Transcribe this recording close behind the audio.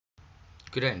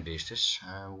Good day, investors.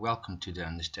 Welcome to the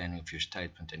understanding of your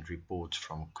statement and reports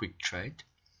from QuickTrade.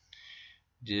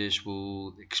 This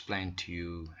will explain to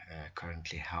you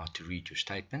currently how to read your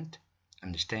statement,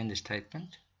 understand the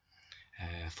statement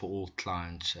for all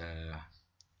clients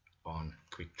on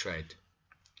QuickTrade.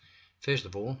 First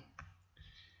of all,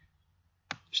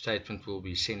 statement will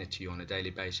be sent to you on a daily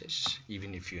basis,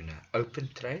 even if you're in an open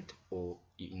trade or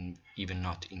even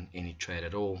not in any trade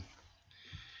at all.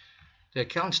 The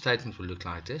account statement will look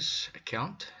like this.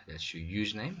 Account, that's your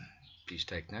username. Please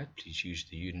take note. Please use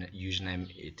the username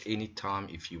at any time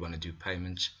if you want to do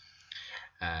payments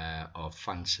of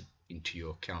funds into your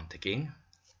account again.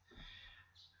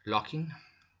 Login,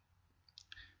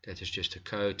 that is just a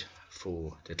code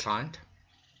for the client.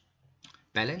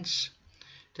 Balance,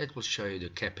 that will show you the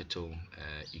capital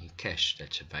in cash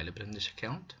that's available in this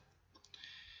account.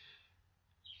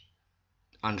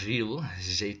 Unreadable,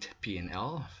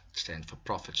 ZP&L, stands for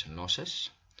profits and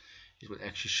losses. It will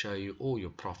actually show you all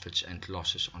your profits and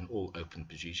losses on all open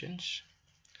positions.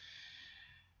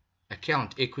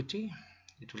 Account equity,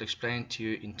 it will explain to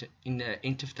you in the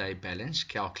end of day balance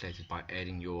calculated by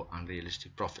adding your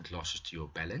unrealistic profit losses to your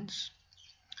balance.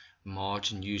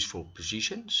 Margin used for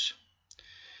positions.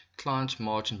 Client's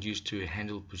margin used to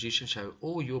handle positions, so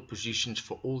all your positions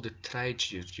for all the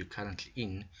trades you're currently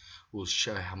in will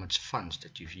show how much funds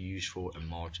that you've used for a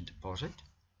margin deposit,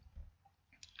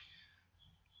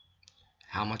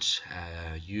 how much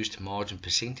used margin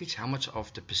percentage, how much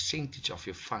of the percentage of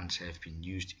your funds have been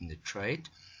used in the trade.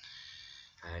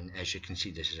 And as you can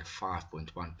see, this is a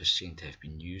 5.1% have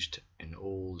been used in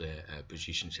all the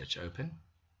positions that's open.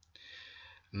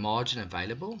 Margin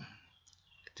available,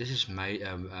 this is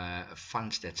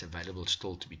funds that's available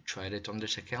still to be traded on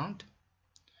this account.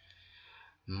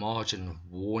 Margin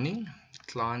warning,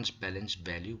 client's balance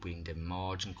value when the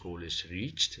margin call is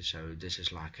reached. So this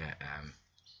is like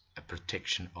a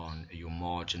protection on your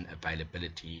margin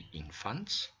availability in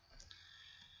funds.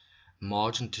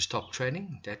 Margin to stop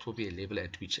trading, that will be a level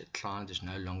at which a client is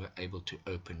no longer able to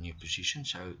open new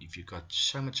positions. So if you've got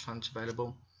so much funds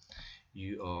available,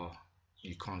 you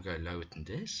can't go lower than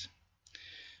this.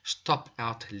 Stop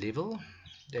out level,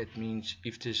 that means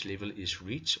if this level is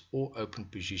reached, all open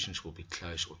positions will be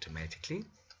closed automatically.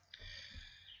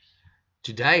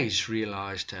 Today's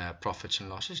realized profits and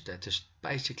losses, that is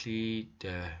basically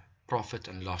the profit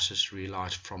and losses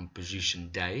realized from position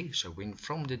day. So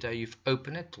from the day you've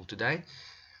opened it till today,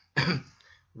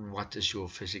 what is your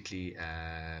physically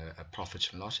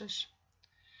profits and losses?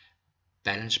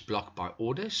 Balance blocked by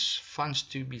orders, funds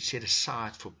to be set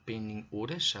aside for pending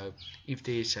orders. So if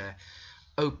there's a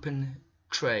open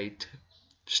trade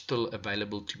still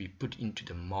available to be put into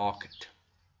the market,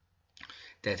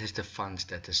 that is the funds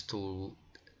that are still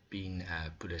being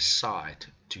put aside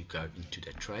to go into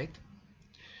the trade.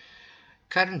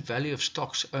 Current value of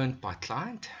stocks owned by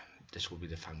client, this will be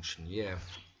the function here.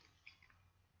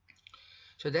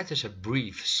 So that is a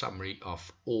brief summary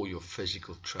of all your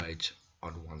physical trades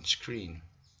on one screen.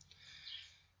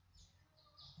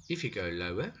 If you go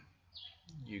lower,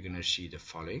 you're going to see the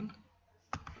following,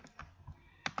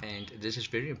 and this is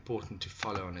very important to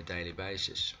follow on a daily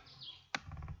basis.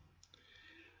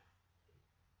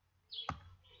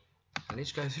 And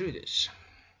let's go through this.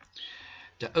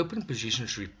 The open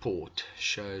positions report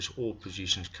shows all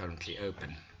positions currently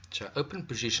open. So open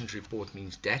positions report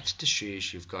means that's the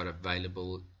shares you've got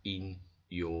available in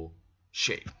your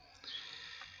share.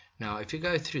 Now if you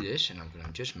go through this, and I'm going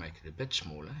to just make it a bit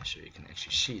smaller so you can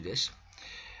actually see this.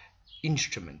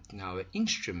 Instrument. Now an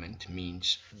instrument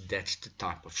means that's the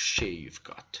type of share you've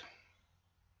got.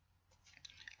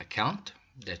 Account,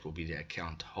 that will be the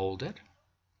account holder.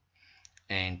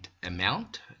 And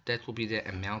amount, that will be the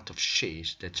amount of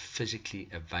shares that's physically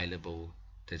available,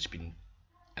 that's been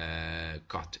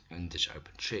got in this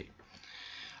open share.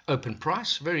 Open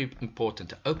price, very important.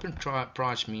 The open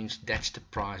price means that's the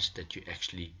price that you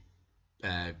actually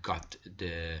got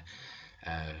the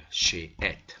share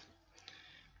at.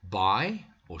 Buy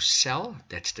or sell,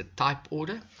 that's the type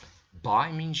order.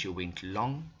 Buy means you went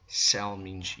long, sell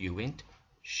means you went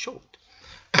short.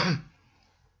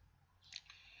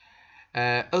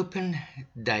 Open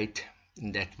date,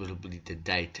 that will be the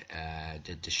date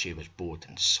that the share was bought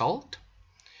and sold.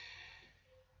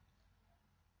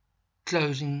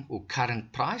 Closing or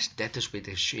current price, that is where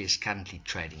the share is currently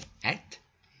trading at.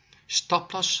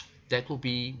 Stop loss, that will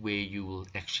be where you will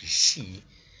actually see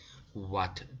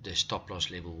what the stop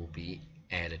loss level will be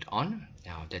added on.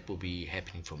 Now that will be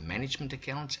happening for management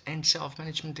accounts and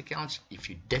self-management accounts. If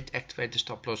you did activate the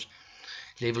stop loss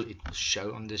level, it will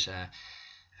show on this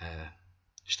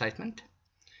statement.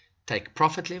 take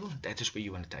profit level, that is where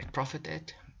you want to take profit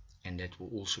at, and that will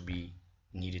also be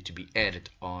needed to be added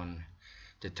on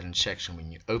the transaction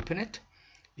when you open it.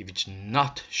 If it's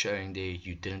not showing there,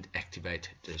 you didn't activate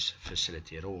this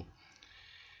facility at all.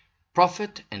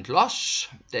 Profit and loss,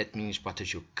 that means what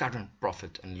is your current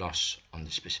profit and loss on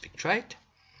the specific trade.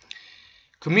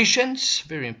 Commissions,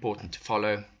 very important to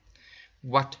follow.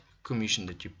 What commission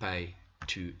that you pay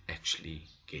to actually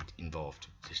get involved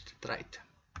with this trade.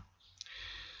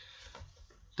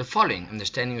 The following,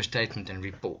 understanding your statement and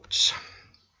reports.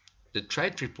 The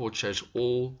trade report shows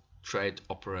all trade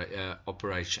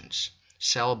operations,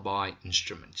 sell, buy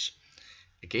instruments.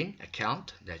 Again,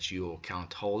 account, that's your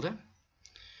account holder.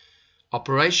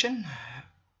 Operation,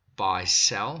 buy,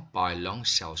 sell, buy long,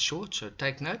 sell short. So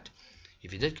take note,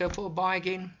 if you did go for a buy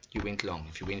again, you went long.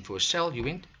 If you went for a sell, you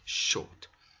went short.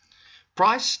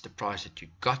 Price, the price that you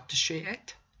got the share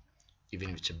at, even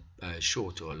if it's a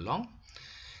short or a long.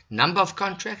 Number of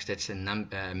contracts, that's the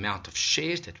amount of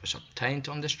shares that was obtained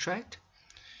on this trade.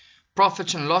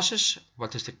 Profits and losses,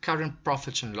 what is the current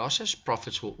profits and losses?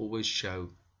 Profits will always show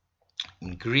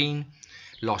in green,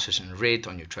 losses in red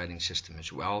on your trading system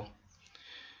as well.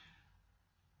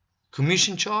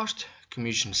 Commission charged,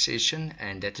 commission session,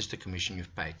 and that is the commission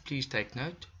you've paid. Please take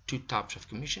note, two types of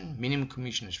commission. Minimum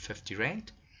commission is 50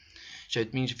 Rand. So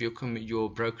it means if your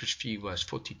brokerage fee was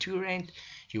 42 Rand,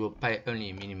 you will pay only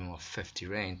a minimum of 50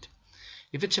 Rand.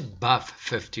 If it's above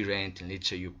 50 Rand, and let's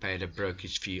say you paid a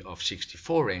brokerage fee of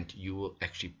 64 Rand, you will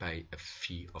actually pay a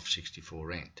fee of 64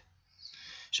 Rand.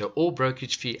 So all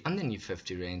brokerage fee underneath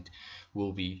 50 Rand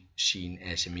will be seen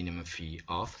as a minimum fee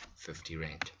of 50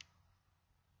 Rand.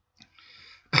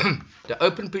 The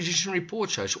open position report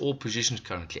shows all positions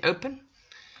currently open.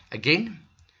 Again,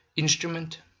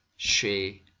 instrument,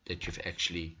 share that you've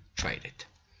actually traded.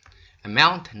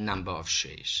 Amount, number of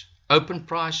shares. Open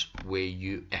price, where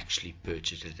you actually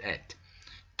purchased it at.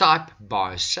 Type,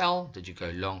 buy or sell, did you go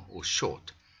long or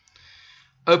short.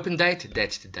 Open date,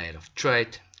 that's the date of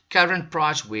trade. Current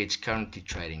price, where it's currently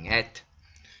trading at.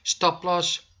 Stop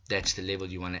loss, that's the level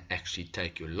you want to actually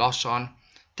take your loss on.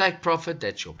 Take profit,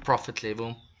 that's your profit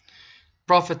level.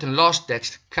 Profit and loss,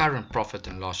 that's the current profit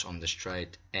and loss on this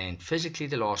trade. And physically,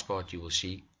 the last part, you will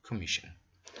see commission.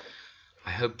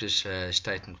 I hope this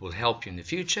statement will help you in the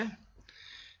future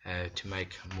to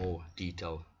make more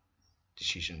detailed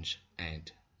decisions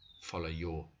and follow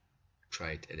your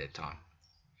trade at that time.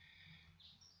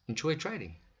 Enjoy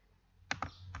trading.